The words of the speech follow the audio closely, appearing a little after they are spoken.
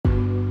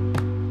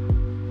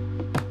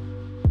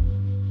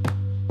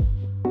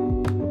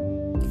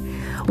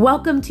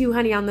Welcome to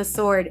Honey on the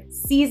Sword,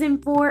 Season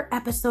 4,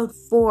 Episode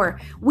 4.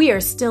 We are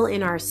still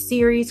in our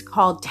series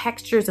called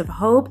Textures of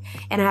Hope,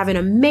 and I have an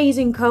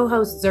amazing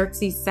co-host,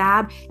 Xerxes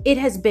Sab. It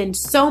has been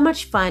so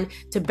much fun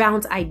to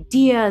bounce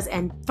ideas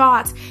and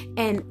thoughts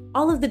and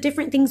all of the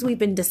different things we've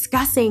been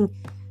discussing,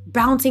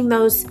 bouncing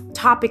those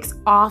topics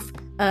off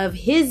of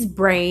his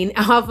brain,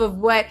 off of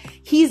what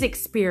he's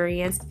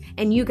experienced.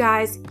 And you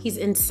guys, he's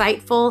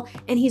insightful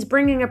and he's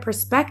bringing a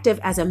perspective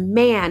as a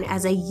man,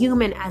 as a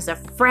human, as a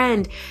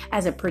friend,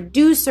 as a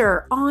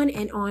producer, on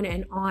and on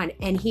and on.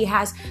 And he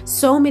has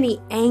so many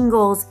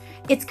angles.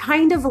 It's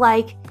kind of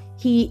like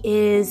he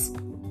is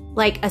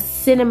like a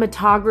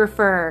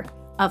cinematographer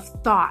of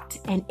thought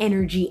and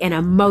energy and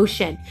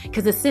emotion,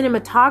 because a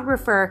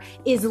cinematographer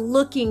is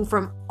looking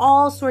from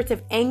all sorts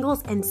of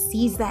angles and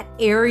sees that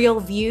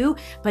aerial view,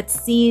 but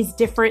sees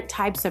different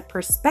types of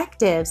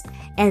perspectives.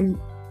 And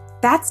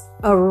that's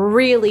a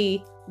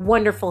really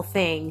wonderful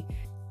thing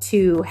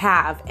to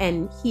have.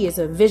 And he is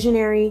a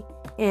visionary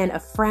and a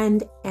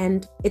friend,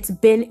 and it's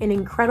been an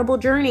incredible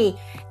journey.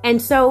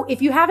 And so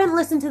if you haven't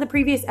listened to the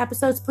previous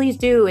episodes, please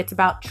do. It's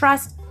about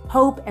trust,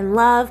 hope, and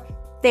love.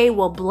 They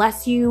will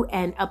bless you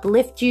and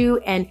uplift you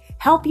and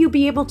help you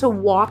be able to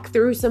walk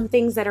through some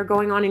things that are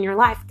going on in your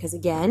life. Because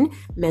again,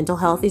 mental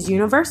health is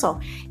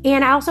universal.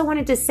 And I also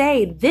wanted to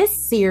say this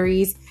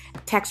series,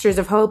 Textures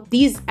of Hope,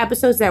 these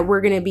episodes that we're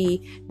going to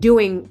be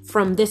doing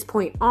from this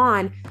point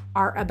on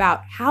are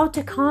about how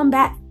to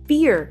combat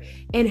fear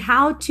and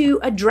how to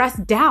address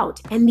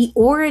doubt and the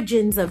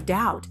origins of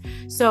doubt.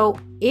 So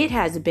it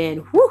has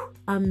been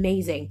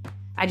amazing.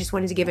 I just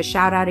wanted to give a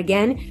shout out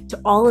again to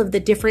all of the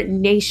different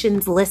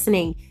nations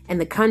listening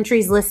and the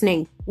countries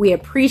listening. We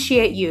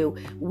appreciate you.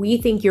 We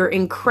think you're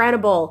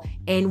incredible,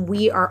 and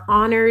we are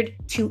honored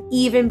to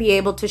even be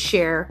able to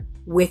share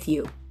with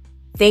you.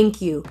 Thank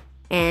you.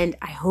 And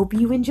I hope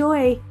you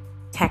enjoy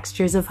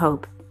Textures of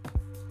Hope.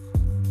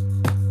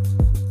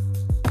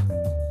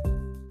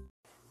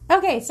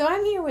 Okay, so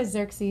I'm here with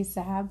Xerxes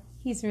Sab.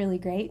 He's really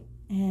great.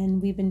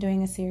 And we've been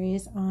doing a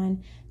series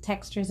on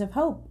Textures of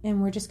Hope. And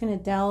we're just going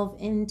to delve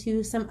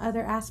into some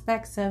other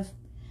aspects of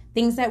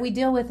things that we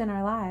deal with in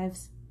our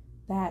lives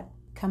that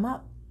come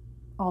up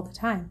all the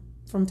time,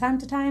 from time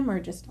to time, or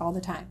just all the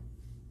time.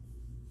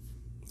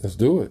 Let's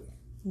do it.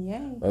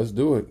 Yay. Let's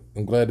do it.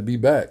 I'm glad to be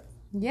back.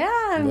 Yeah,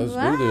 I'm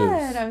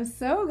glad. I'm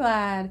so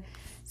glad.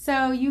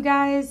 So you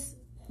guys,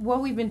 what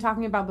we've been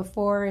talking about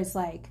before is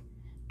like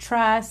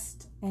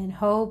trust and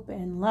hope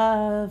and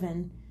love,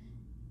 and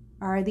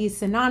are these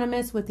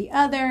synonymous with the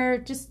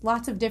other? Just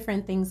lots of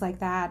different things like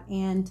that.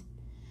 And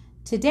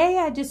today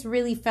I just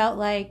really felt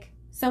like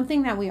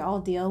something that we all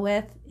deal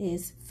with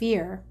is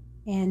fear.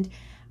 And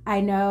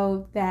I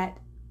know that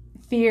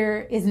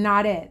fear is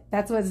not it.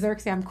 That's what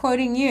Xerxes, I'm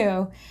quoting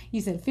you.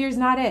 You said, fear's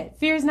not it.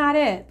 Fear's not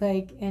it.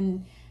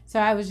 And so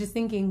I was just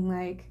thinking,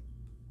 like,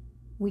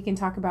 we can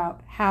talk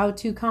about how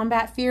to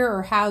combat fear,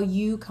 or how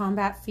you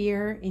combat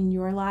fear in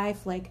your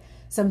life. Like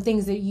some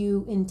things that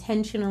you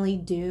intentionally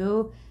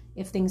do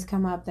if things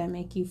come up that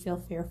make you feel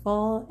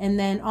fearful. And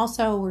then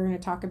also we're going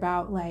to talk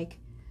about like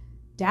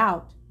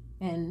doubt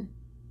and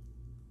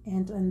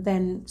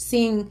then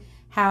seeing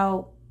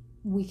how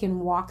we can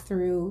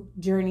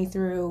journey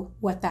through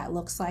what that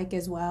looks like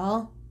as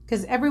well.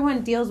 Because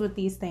everyone deals with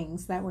these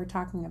things that we're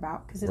talking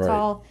about, because it's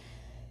all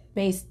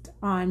based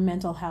on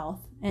mental health.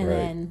 And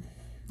then,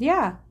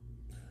 yeah.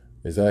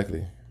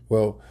 Exactly.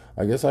 Well,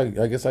 I guess I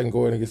can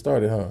go ahead and get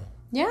started, huh?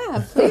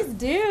 Yeah, please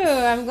do.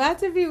 I'm glad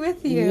to be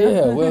with you.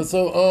 Yeah, well,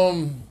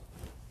 so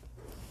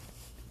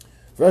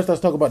first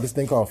let's talk about this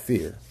thing called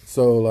fear.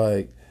 So,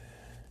 like,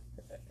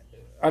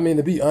 I mean,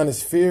 to be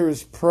honest, fear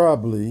is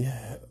probably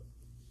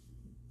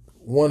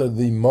one of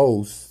the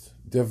most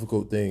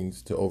difficult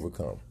things to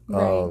overcome.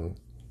 Right.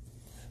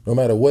 No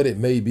matter what it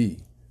may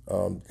be,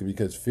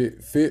 because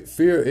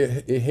fear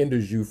it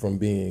hinders you from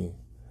being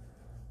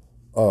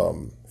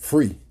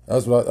free.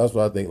 That's what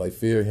I think. Like,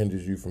 fear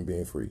hinders you from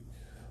being free.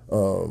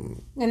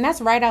 And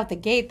that's right out the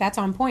gate. That's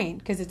on point,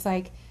 because it's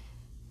like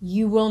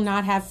you will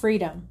not have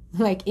freedom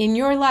like in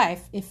your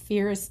life if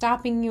fear is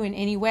stopping you in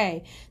any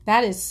way.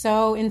 That is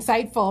so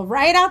insightful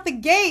right out the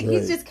gate. Right.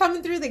 He's just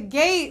coming through the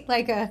gate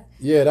like that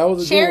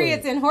was a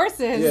chariots and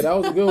horses. Yeah, that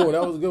was a good one.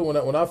 That was a good one.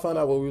 When I found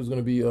out what we was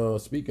going to be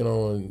speaking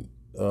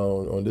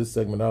on this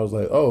segment, I was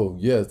like, oh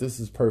yes, this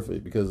is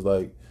perfect, because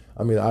like,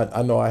 I mean,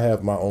 I know I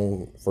have my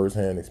own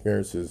firsthand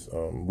experiences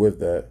with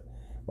that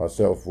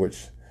myself,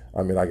 which,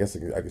 I mean, I guess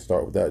I could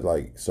start with that.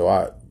 Like,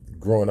 so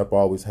growing up, I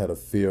always had a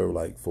fear,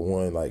 like, for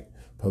one, like,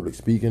 public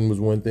speaking was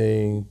one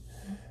thing.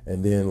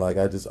 And then, like,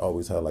 I just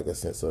always had, like, a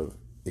sense of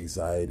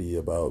anxiety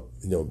about,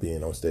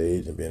 being on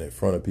stage and being in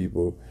front of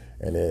people.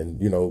 And then,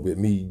 with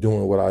me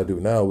doing what I do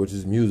now, which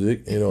is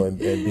music, and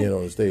being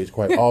on the stage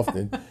quite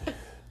often,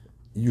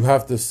 you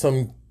have to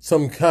some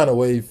kind of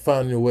way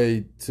find a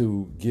way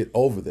to get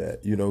over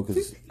that,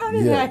 because,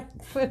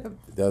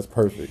 that's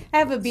perfect. I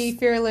have a Be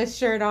Fearless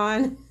shirt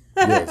on.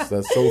 Yes,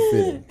 that's so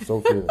fitting.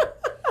 So fitting.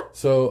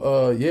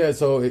 So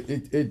so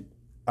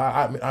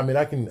I mean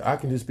I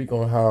can just speak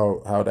on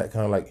how that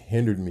kind of like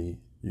hindered me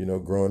you know,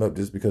 growing up,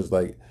 just because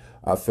like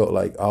I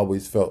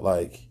always felt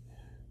like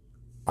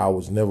I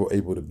was never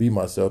able to be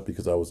myself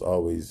because I was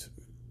always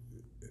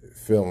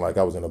feeling like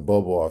I was in a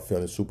bubble or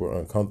feeling super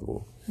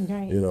uncomfortable.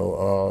 Right. You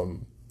know,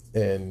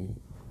 and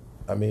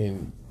I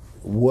mean,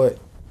 what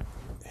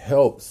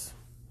helps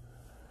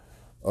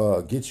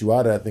get you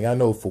out of that thing? I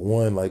know for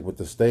one, like with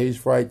the stage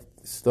fright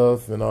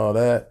stuff and all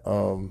that,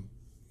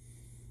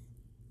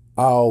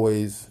 I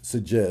always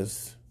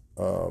suggest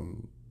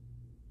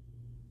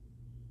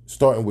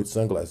starting with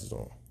sunglasses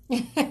on.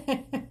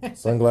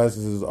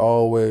 Sunglasses is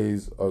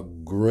always a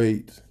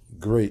great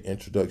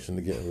introduction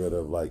to getting rid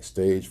of like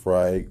stage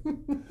fright.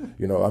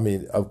 You know, I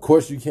mean, of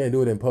course you can't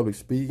do it in public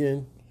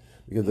speaking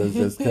because that's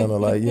just kind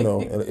of like, you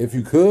know, if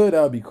you could,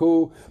 that would be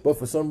cool. But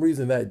for some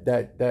reason,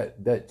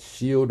 that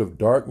shield of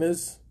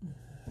darkness,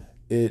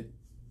 it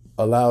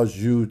allows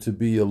you to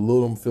feel a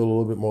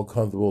little bit more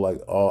comfortable,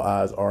 like all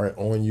eyes aren't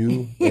on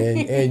you,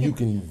 and you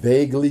can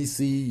vaguely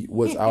see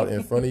what's out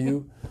in front of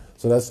you.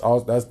 So that's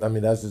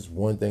just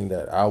one thing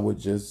that I would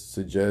just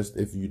suggest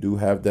if you do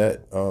have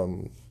that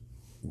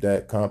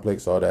that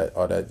complex or that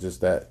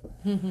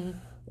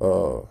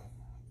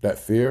that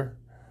fear.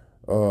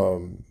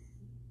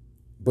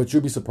 But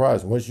you'll be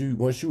surprised once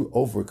you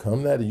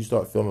overcome that and you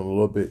start feeling a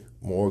little bit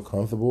more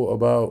comfortable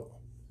about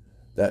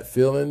that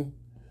feeling.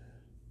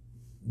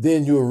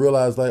 Then you'll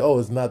realize like, oh,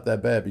 it's not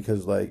that bad,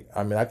 because like,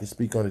 I mean, I can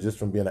speak on it just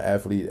from being an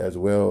athlete as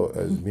well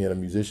as being a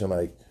musician.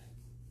 Like,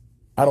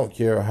 I don't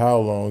care how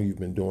long you've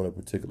been doing a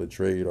particular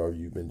trade or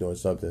you've been doing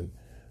something,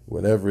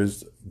 whenever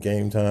it's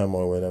game time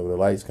or whenever the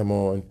lights come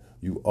on,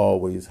 you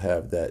always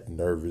have that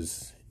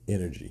nervous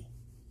energy.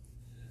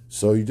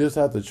 So you just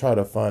have to try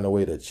to find a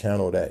way to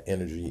channel that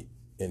energy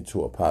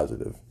into a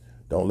positive.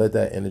 Don't let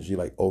that energy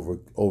like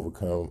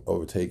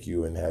overtake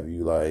you and have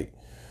you like,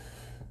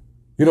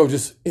 you know,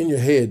 just in your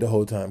head the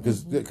whole time.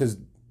 Because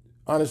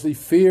honestly,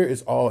 fear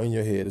is all in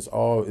your head. It's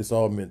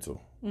all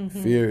mental.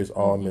 Fear is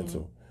all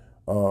mental.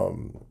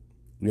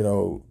 You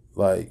know,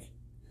 like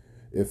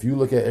if you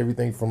look at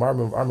everything from, I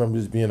remember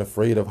just being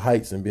afraid of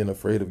heights and being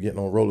afraid of getting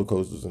on roller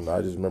coasters. And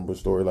I just remember a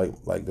story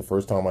like the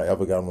first time I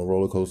ever got on a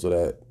roller coaster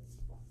that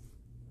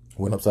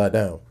went upside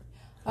down.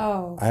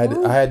 Oh, I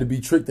had to be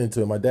tricked into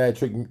it. My dad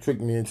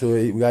tricked me into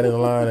it. We got in the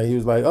line and he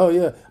was like, "Oh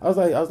yeah." I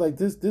was like,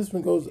 this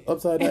one goes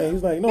upside down. He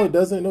was like, "No, it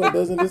doesn't. No, it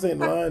doesn't. This ain't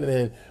the line." And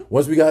then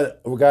once we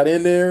got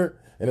in there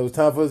and it was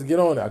time for us to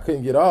get on, I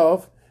couldn't get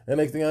off. And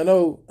next thing I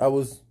know,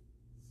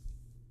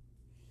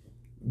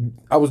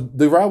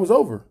 the ride was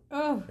over.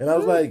 Oh, and I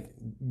was like,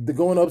 the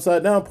going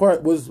upside down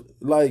part was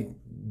like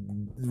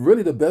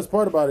really the best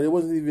part about it. It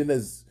wasn't even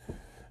as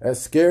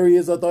scary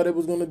as I thought it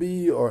was going to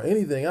be or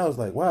anything. I was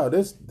like, wow,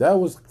 that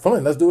was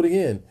fun. Let's do it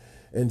again.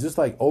 And just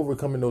like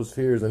overcoming those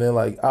fears. And then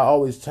like, I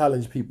always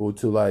challenge people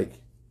to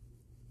like,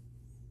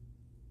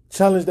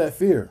 challenge that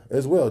fear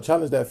as well.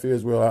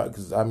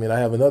 Because I mean, I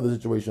have another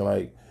situation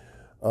like,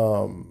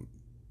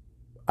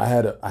 I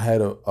had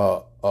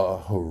a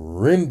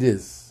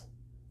horrendous,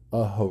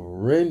 I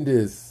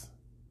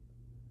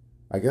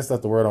guess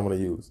that's the word I'm going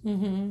to use.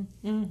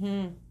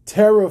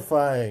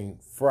 Terrifying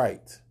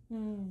fright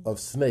of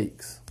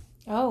snakes.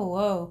 Oh,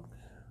 whoa.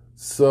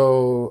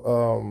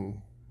 So,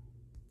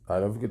 I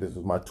never forget, this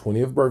was my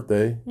 20th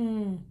birthday.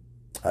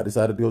 I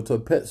decided to go to a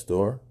pet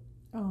store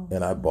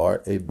and I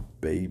bought a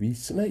baby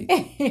snake.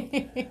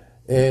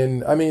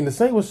 And I mean, the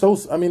snake was it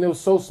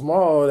was so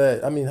small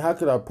that, I mean, how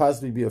could I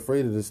possibly be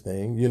afraid of this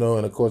thing? You know,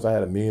 and of course I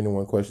had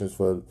 1,000,001 questions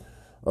for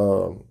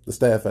the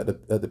staff at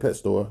the pet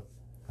store.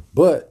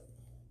 But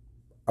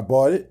I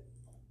bought it.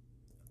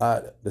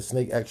 The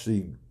snake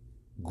actually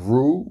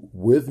grew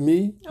with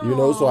me, you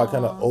know, so I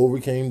kind of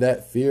overcame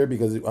that fear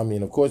because, I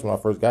mean, of course, when I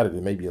first got it,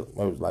 it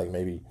was like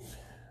 8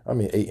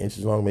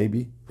 inches long,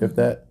 maybe, if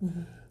that.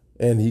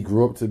 And he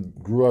grew out to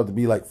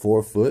be like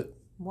 4 foot.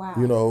 Wow.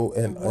 You know,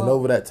 and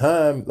over that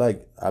time,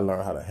 like, I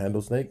learned how to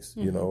handle snakes,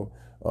 you know.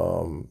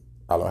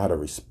 I learned how to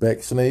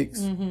respect snakes,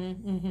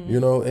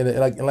 you know, and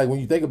like when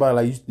you think about it,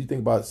 like you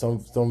think about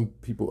some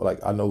people,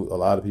 like I know a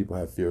lot of people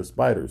have fear of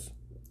spiders.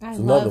 I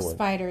love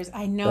spiders.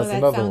 I know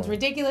that sounds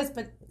ridiculous,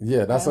 but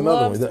yeah, that's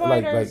another one.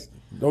 Like,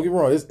 don't get me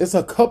wrong, it's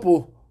a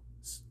couple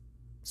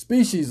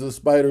species of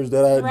spiders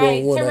that I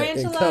don't want to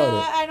encounter.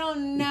 I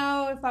don't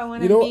know if I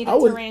want to meet a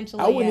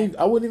tarantula. I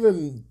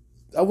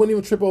wouldn't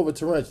even trip over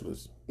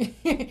tarantulas.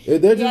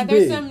 They're just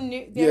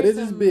big. They're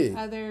just big.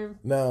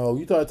 Now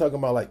you start talking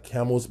about like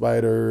camel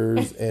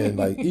spiders and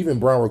like even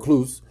brown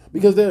recluse,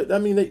 because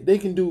they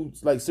can do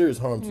like serious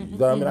harm to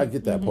you. I mean, I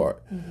get that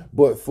part.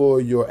 But for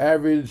your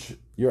average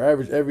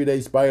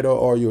everyday spider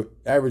or your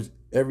average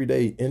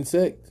everyday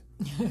insect,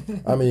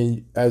 I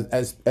mean,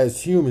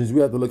 as humans, we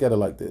have to look at it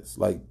like this.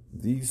 Like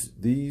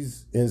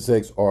these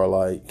insects are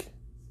like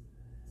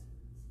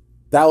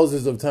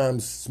thousands of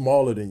times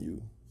smaller than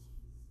you.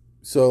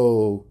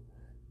 So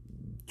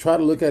try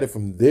to look at it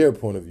from their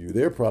point of view.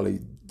 They're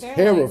probably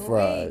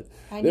terrified.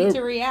 Like, I need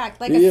to react.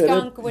 Like a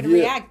skunk would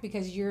react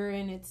because you're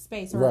in its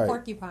space, or a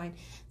porcupine.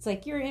 It's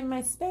like, you're in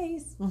my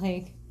space.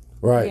 Like,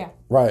 right.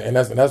 And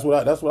that's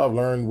what I've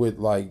learned with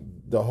like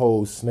the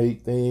whole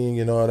snake thing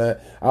and all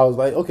that, I was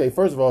like, okay,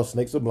 first of all,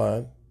 snakes are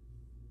blind,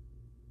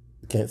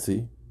 can't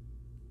see.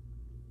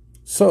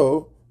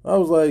 So I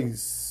was like,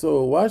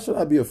 so why should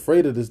I be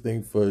afraid of this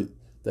thing for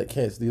that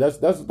can't see?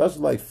 That's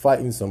like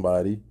fighting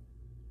somebody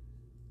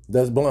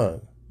that's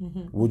blind.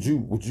 Mm-hmm. Would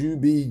you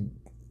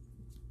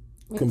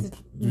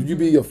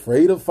be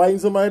afraid of fighting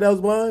somebody that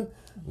was blind?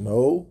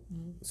 No.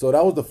 Mm-hmm. So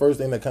that was the first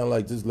thing that kind of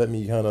like just let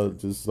me kind of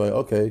just like,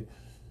 okay,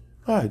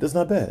 all right, that's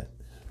not bad.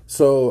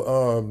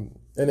 So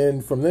and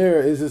then from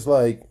there it's just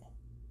like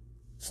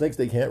snakes,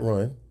 they can't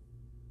run.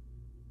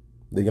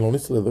 They can only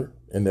slither,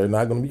 and they're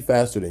not going to be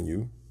faster than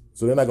you.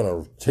 So they're not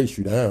going to chase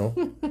you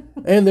down.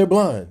 And they're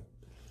blind.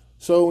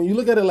 So when you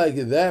look at it like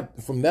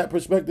that, from that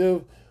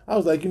perspective, I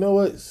was like, you know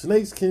what?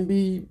 Snakes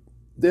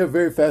they're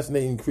very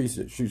fascinating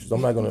creatures.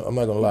 I'm not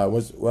gonna lie.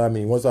 Once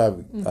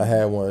I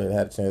had one and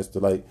had a chance to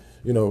like,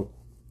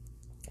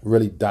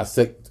 really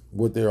dissect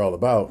what they're all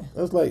about,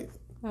 I was like,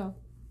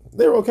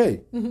 they're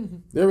okay.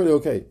 They're really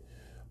okay.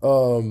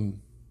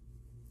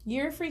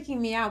 You're freaking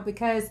me out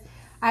because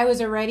I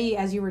was already,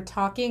 as you were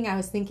talking, I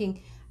was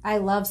thinking, I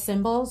love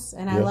symbols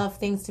and I love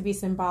things to be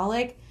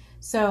symbolic.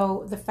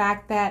 So the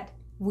fact that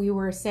we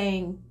were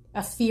saying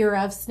a fear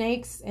of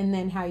snakes and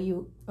then how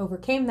you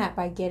overcame that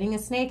by getting a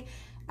snake,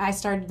 I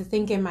started to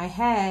think in my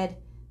head,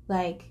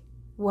 like,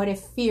 what if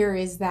fear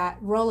is that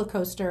roller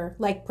coaster,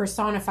 like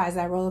personifies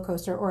that roller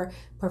coaster or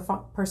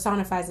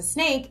personifies a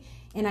snake?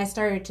 And I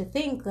started to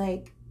think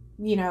like,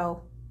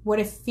 what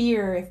if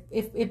fear,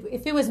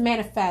 if it was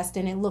manifest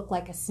and it looked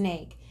like a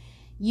snake?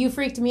 You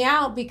freaked me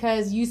out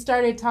because you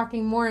started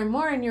talking more and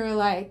more and you were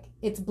like,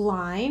 it's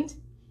blind.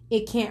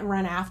 It can't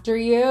run after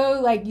you.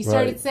 Like you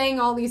started saying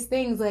all these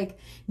things, like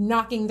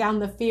knocking down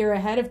the fear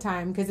ahead of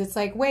time. Because it's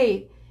like,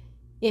 wait,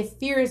 if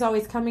fear is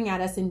always coming at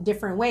us in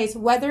different ways,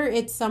 whether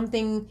it's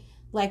something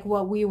like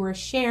what we were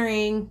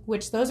sharing,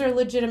 which those are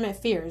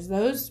legitimate fears.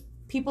 Those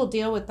people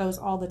deal with those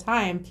all the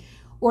time.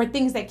 Or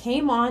things that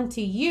came on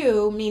to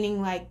you,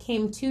 meaning like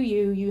came to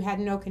you, you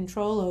had no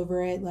control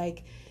over it.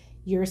 Like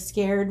you're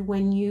scared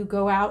when you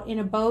go out in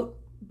a boat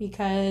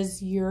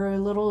because your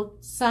little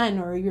son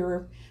or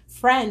your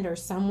friend or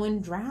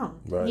someone drowned.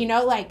 Right.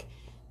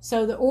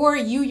 Or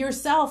you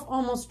yourself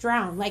almost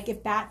drowned. Like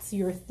if that's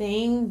your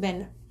thing,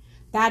 then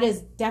that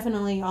is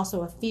definitely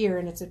also a fear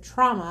and it's a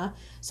trauma.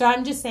 So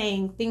I'm just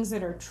saying things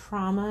that are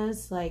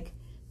traumas, like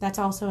that's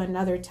also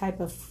another type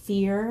of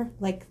fear.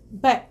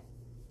 But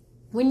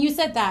when you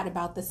said that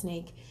about the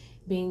snake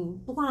being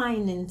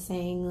blind and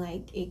saying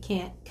like it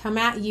can't come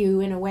at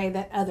you in a way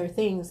that other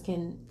things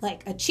can,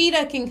 like a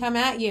cheetah can come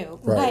at you.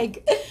 Right.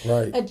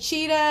 A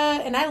cheetah,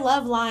 and I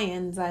love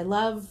lions. I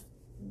love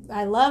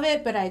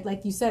it, but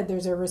like you said,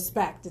 there's a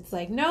respect. It's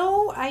like,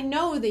 no, I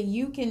know that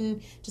you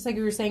can, just like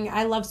you were saying,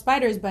 I love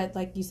spiders, but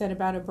like you said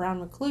about a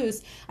brown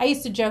recluse, I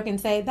used to joke and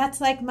say, that's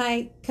like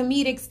my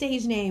comedic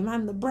stage name.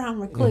 I'm the brown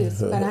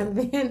recluse, but I'm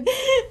being,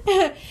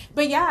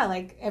 but yeah,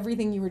 like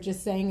everything you were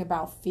just saying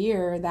about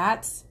fear,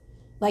 that's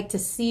like to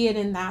see it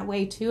in that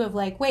way too, of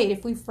like, wait,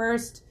 if we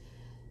first,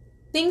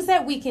 things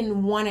that we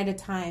can one at a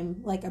time,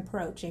 like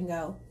approach and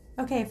go,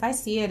 okay, if I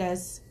see it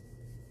as,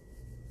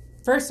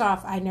 first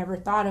off, I never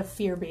thought of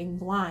fear being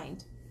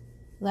blind.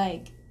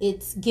 Like,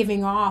 it's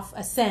giving off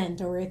a scent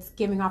or it's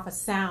giving off a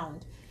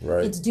sound.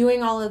 Right. It's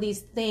doing all of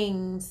these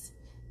things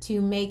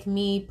to make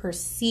me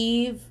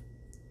perceive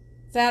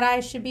that I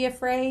should be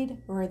afraid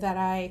or that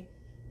I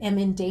am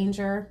in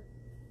danger,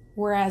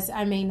 whereas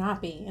I may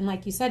not be. And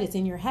like you said, it's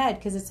in your head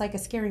because it's like a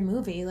scary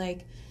movie.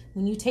 Like,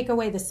 when you take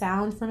away the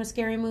sound from a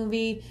scary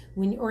movie,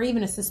 or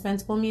even a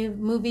suspenseful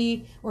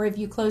movie, or if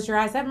you close your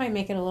eyes, that might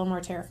make it a little more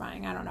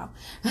terrifying. I don't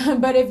know.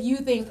 But if you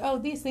think, oh,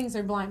 these things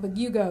are blind, but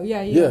you go,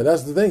 yeah,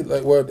 that's the thing.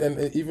 Like, well,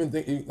 and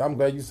even I'm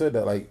glad you said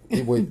that. Like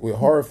with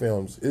horror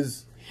films,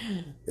 is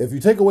if you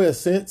take away a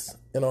sense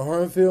in a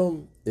horror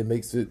film, it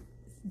makes it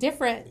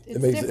different.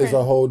 It's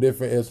a whole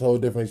different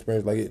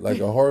experience. Like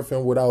a horror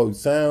film without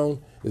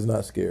sound is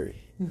not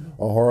scary.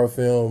 Mm-hmm. A horror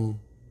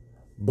film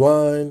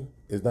blind,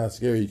 it's not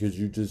scary because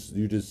you're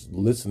just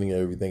listening to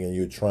everything and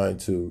you're trying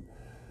to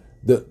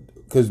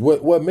because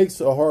what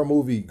makes a horror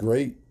movie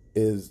great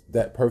is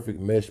that perfect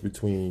mesh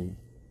between.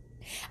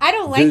 I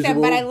don't like that,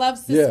 but I love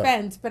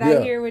suspense. But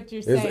I hear what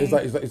you're saying.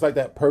 It's like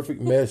that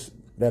perfect mesh,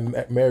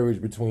 that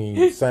marriage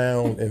between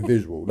sound and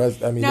visual. That's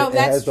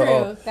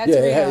true. That's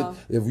real.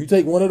 If you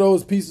take one of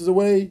those pieces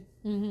away,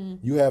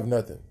 you have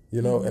nothing.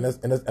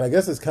 Mm-hmm. And I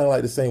guess it's kind of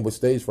like the same with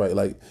stage fright.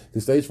 Like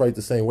the stage fright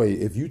the same way.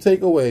 If you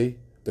take away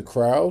the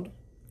crowd.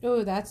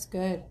 Oh, that's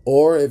good.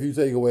 Or if you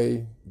take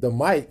away the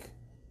mic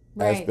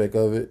aspect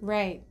of it,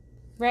 right,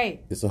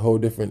 it's a whole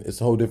different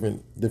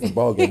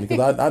ball game.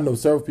 Because I know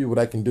several people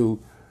that can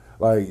do,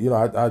 like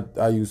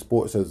I use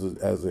sports as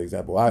an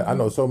example. I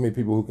know so many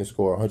people who can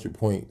score 100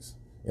 points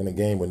in a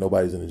game when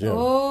nobody's in the gym.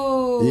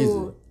 Oh,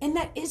 easy. And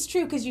that is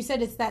true because you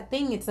said it's that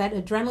thing, it's that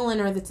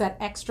adrenaline, or it's that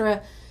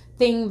extra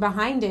thing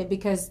behind it.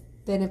 Because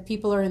then if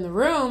people are in the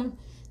room,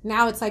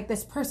 now it's like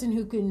this person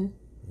who can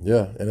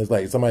Yeah, and it's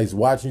like somebody's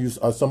watching you,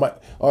 or somebody,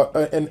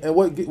 and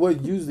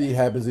what usually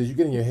happens is you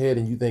get in your head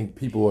and you think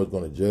people are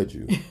going to judge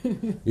you.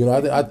 You know, I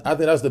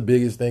think that's the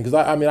biggest thing, because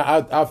I mean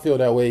I feel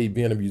that way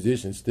being a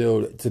musician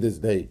still to this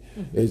day.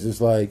 It's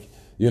just like,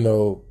 you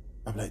know,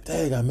 I'm like,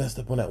 dang, I messed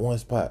up on that one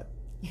spot.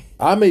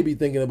 I may be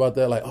thinking about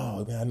that like,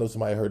 oh man, I know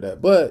somebody heard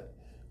that, but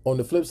on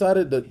the flip side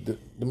of the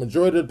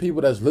majority of the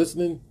people that's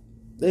listening,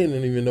 they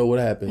didn't even know what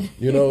happened.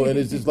 You know, and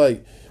it's just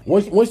like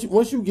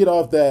once you get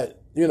off that,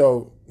 you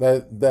know,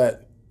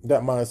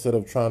 that mindset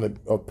of trying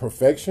to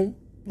perfection.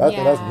 I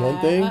think that's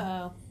one thing.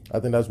 I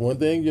think that's one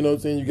thing. You know what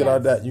I'm saying? You get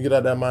out that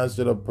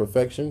mindset of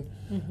perfection.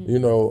 You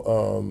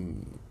know,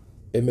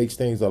 it makes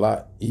things a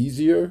lot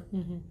easier.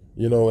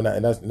 You know,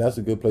 and that's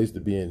a good place to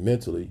be in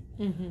mentally,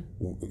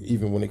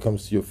 even when it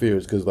comes to your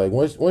fears. Because like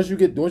once you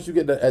get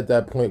at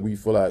that point where you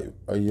feel like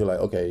you're like,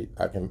 okay,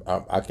 I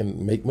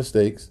can make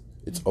mistakes.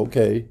 It's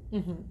okay.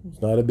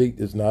 It's not a big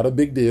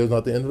deal. It's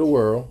not the end of the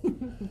world.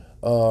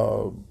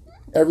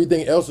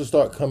 Everything else will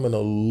start coming a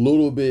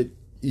little bit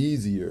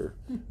easier,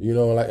 you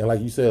know.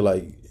 Like you said,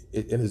 like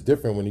and it's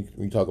different when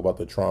you talk about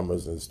the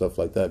traumas and stuff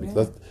like that,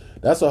 because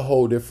that's a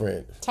whole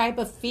different type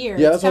of fear.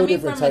 Yeah, it's coming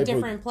from a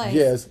different place.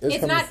 Yes,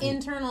 it's not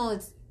internal.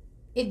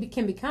 It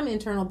can become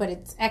internal, but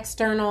it's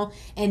external,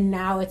 and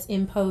now it's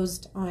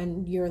imposed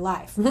on your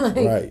life.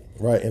 Right,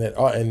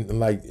 and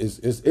like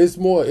it's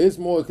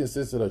more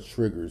consistent of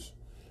triggers,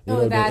 you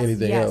know, than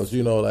anything else.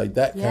 You know, like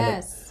that kind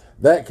of.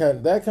 That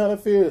kind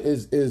of fear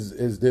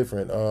is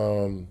different.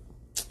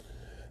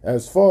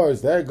 As far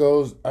as that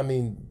goes, I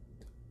mean,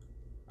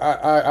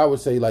 I would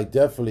say like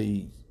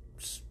definitely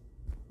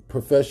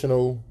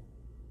professional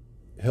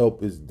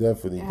help is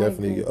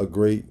definitely a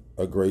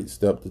great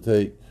step to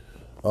take.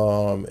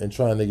 And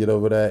trying to get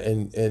over that,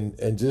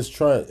 and just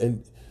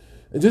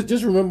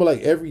just remember,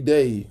 like, every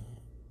day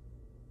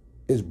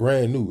is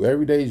brand new.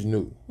 Every day is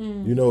new.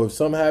 You know, if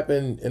something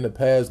happened in the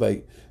past,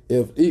 like.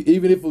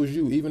 Even if it was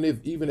you, even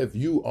if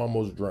you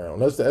almost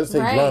drowned, let's take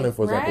drowning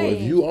for example.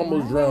 If you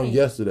almost drowned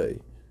yesterday,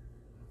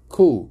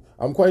 cool.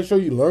 I'm quite sure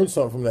you learned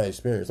something from that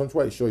experience. I'm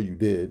quite sure you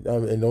did.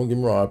 And don't get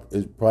me wrong,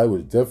 it probably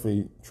was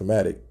definitely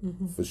traumatic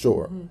for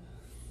sure.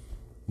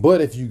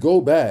 But if you go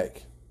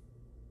back,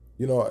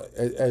 you know,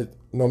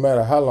 no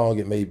matter how long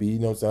it may be, you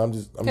know what I'm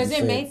saying? I'm just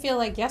saying, may feel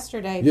like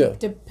yesterday,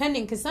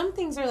 depending, because some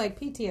things are like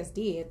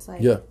PTSD. It's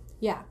like yeah,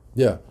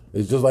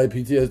 it's just like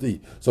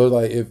PTSD. So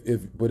like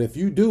if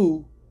you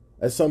do.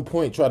 At some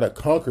point, try to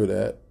conquer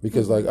that,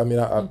 because, like, I mean,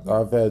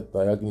 I've had,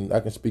 like, I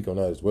can speak on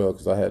that as well,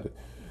 because I had,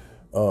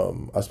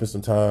 I spent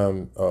some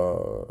time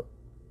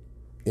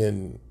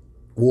in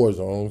war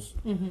zones,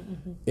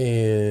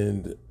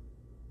 and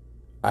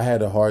I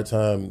had a hard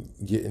time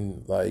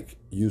getting, like,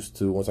 used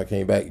to, once I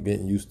came back,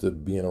 getting used to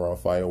being around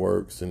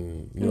fireworks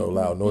and, you know,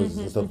 loud noises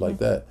and stuff like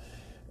that,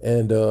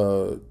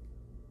 and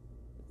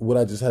what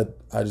I just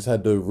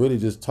had to really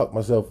just talk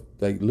myself,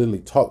 like, literally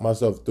talk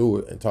myself through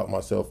it and talk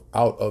myself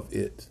out of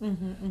it.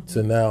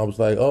 So now I was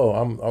like, oh,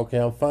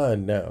 I'm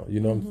fine now. You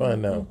know, I'm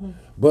fine now.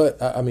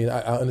 But I mean, I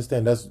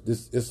understand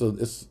it's a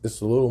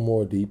little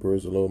more deeper.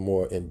 It's a little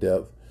more in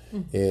depth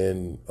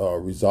in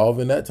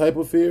resolving that type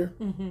of fear.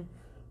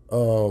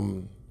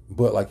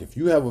 But like, if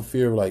you have a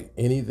fear of like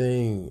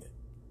anything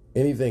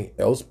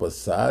else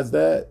besides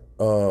that,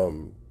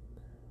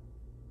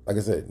 like I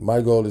said, my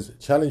goal is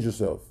challenge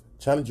yourself.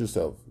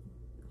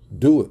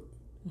 Do it.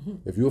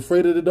 If you're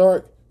afraid of the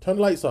dark, turn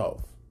the lights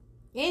off.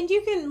 And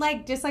you can,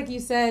 like, just like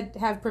you said,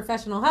 have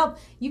professional help.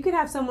 You could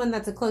have someone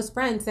that's a close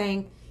friend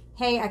saying,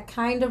 hey, I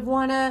kind of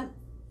want to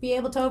be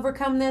able to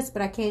overcome this,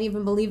 but I can't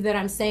even believe that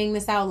I'm saying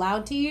this out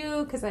loud to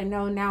you, because I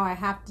know now I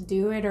have to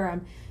do it, or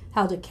I'm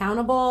held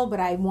accountable, but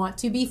I want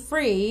to be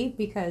free,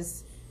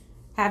 because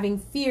having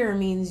fear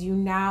means you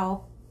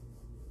now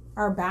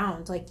are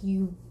bound. Like,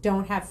 you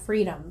don't have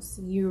freedoms.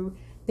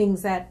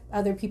 Things that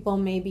other people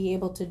may be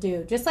able to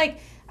do. Just like,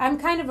 I'm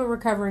kind of a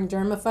recovering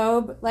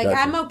germaphobe. Like, gotcha.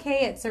 I'm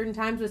okay at certain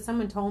times when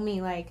someone told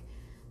me, like,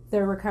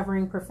 the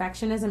recovering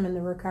perfectionism and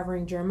the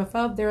recovering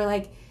germaphobe, they were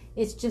like,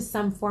 it's just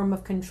some form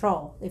of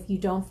control. If you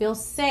don't feel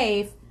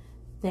safe,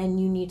 then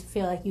you need to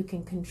feel like you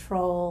can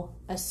control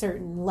a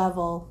certain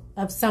level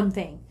of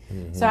something.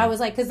 So I was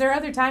like, because there are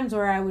other times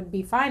where I would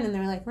be fine, and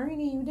they're like,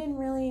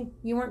 Marini,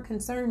 you weren't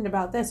concerned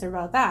about this or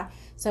about that.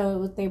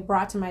 So they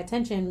brought to my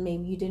attention,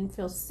 maybe you didn't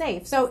feel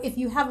safe. So if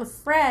you have a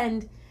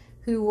friend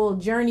who will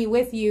journey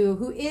with you,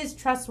 who is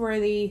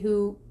trustworthy,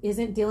 who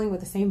isn't dealing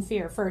with the same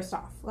fear, first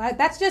off,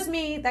 that's just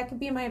me. That could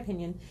be my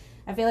opinion.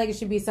 I feel like it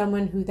should be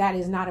someone who that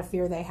is not a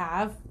fear they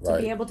have to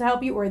be able to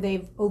help you, or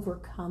they've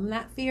overcome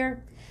that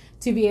fear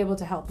to be able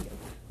to help you.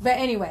 But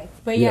anyway,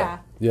 try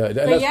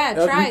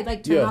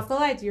like turn off the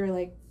lights. You're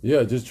like,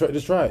 just try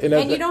it,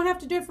 and you don't have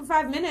to do it for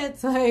 5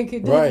 minutes. Like,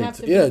 it doesn't have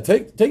to be.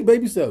 Take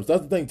baby steps.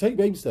 That's the thing. Take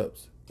baby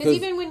steps. Because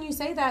even when you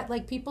say that,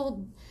 like,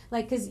 people,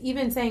 like, because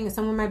even saying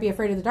someone might be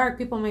afraid of the dark,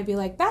 people might be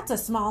like, that's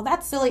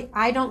silly.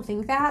 I don't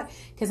think that,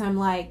 because I'm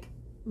like,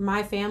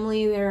 my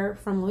family, they're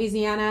from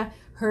Louisiana,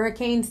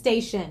 hurricane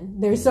station.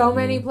 There's so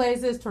many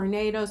places,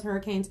 tornadoes,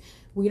 hurricanes.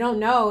 We don't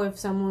know if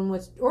someone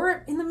was,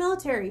 or in the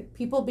military,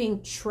 people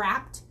being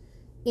trapped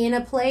in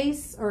a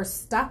place or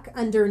stuck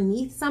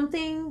underneath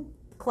something.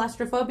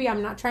 Claustrophobia.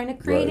 I'm not trying to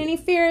create any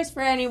fears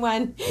for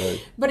anyone,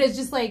 but it's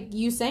just like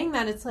you saying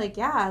that. It's like,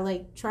 yeah,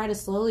 like try to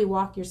slowly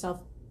walk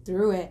yourself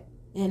through it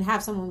and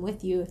have someone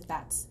with you if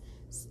that's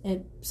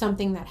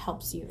something that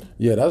helps you.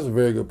 Yeah, that's a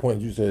very good point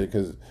you said,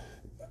 because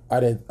I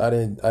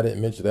didn't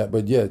mention that,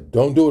 but yeah,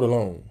 don't do it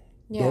alone.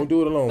 Yeah. Don't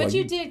do it alone. But like,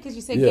 you did, because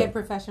you said get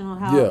professional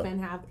help and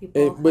have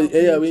people. But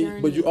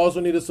you also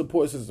need a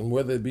support system,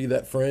 whether it be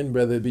that friend,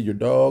 whether it be your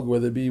dog,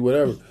 whether it be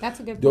whatever. That's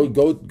a good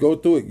point. Go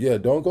through it. Yeah,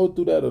 don't go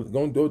through that.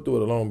 Don't go through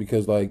it alone,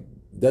 because like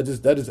that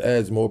just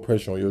adds more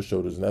pressure on your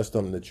shoulders, and that's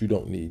something that you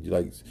don't need.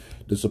 Like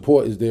the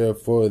support is there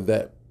for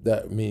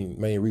that main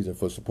reason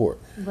for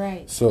support.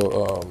 Right.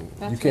 So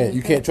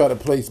you can't try to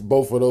place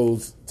both of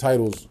those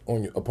titles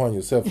upon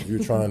yourself if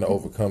you're trying to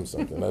overcome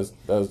something.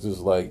 That's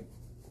just like.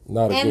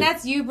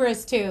 That's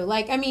hubris too.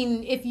 Like, I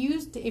mean, if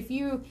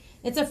you,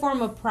 it's a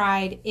form of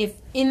pride. If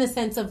in the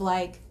sense of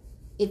like,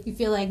 if you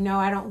feel like, no,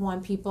 I don't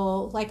want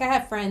people. Like, I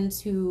have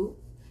friends who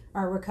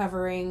are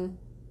recovering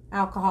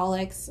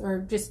alcoholics or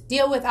just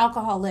deal with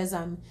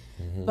alcoholism,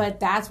 but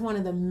that's one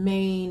of the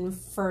main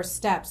first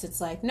steps. It's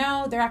like,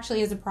 no, there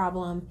actually is a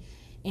problem,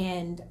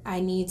 and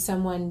I need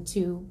someone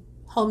to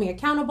hold me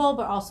accountable,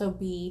 but also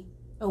be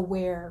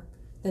aware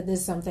that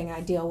this is something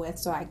I deal with,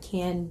 so I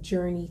can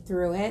journey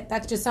through it.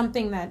 That's just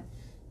something that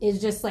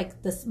is just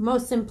like the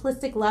most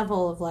simplistic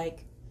level of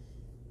like,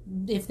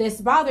 if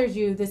this bothers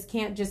you, this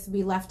can't just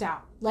be left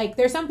out. Like,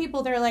 there's some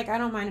people that are like, I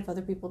don't mind if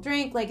other people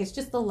drink. Like, it's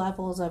just the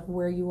levels of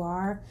where you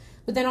are.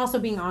 But then also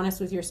being honest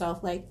with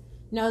yourself, like,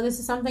 no, this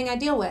is something I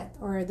deal with,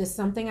 or this is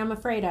something I'm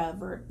afraid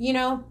of, or, you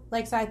know,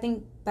 like, so I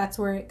think that's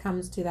where it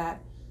comes to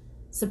that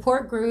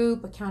support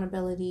group,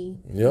 accountability,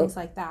 things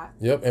like that.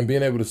 Yep, and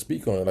being able to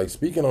speak on it. Like,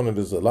 speaking on it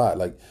is a lot.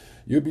 Like,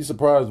 you'd be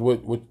surprised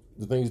what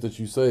the things that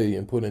you say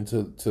and put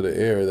into the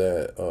air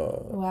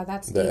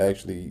that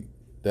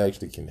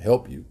actually can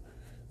help you.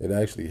 It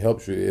actually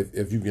helps you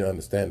if you can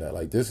understand that.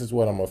 Like, this is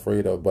what I'm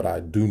afraid of, but I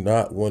do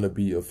not want to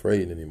be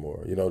afraid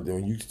anymore. You know,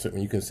 when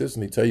you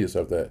consistently tell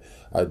yourself that,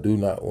 I do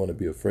not want to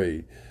be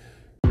afraid.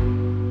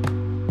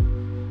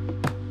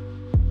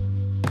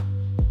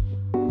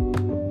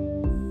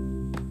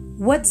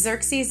 What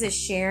Xerxes is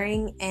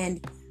sharing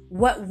and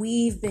what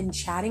we've been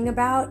chatting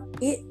about,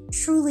 it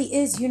truly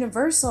is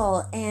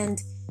universal,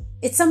 and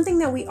it's something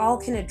that we all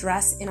can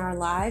address in our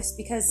lives,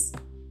 because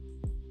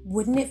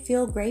wouldn't it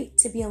feel great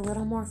to be a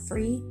little more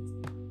free?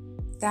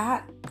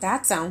 That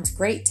sounds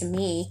great to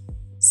me.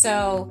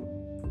 So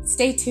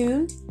stay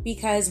tuned,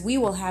 because we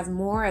will have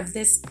more of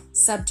this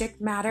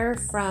subject matter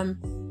from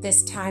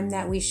this time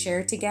that we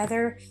share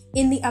together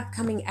in the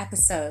upcoming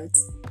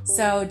episodes.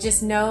 So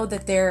just know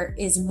that there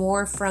is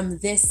more from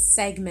this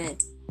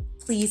segment.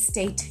 Please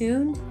stay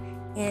tuned,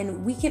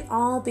 and we can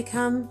all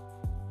become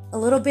a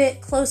little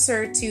bit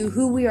closer to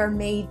who we are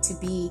made to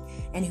be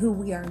and who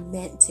we are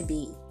meant to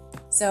be.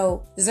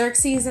 So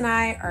Xerxes and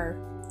I are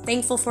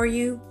thankful for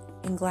you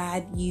and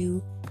glad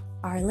you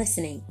are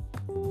listening.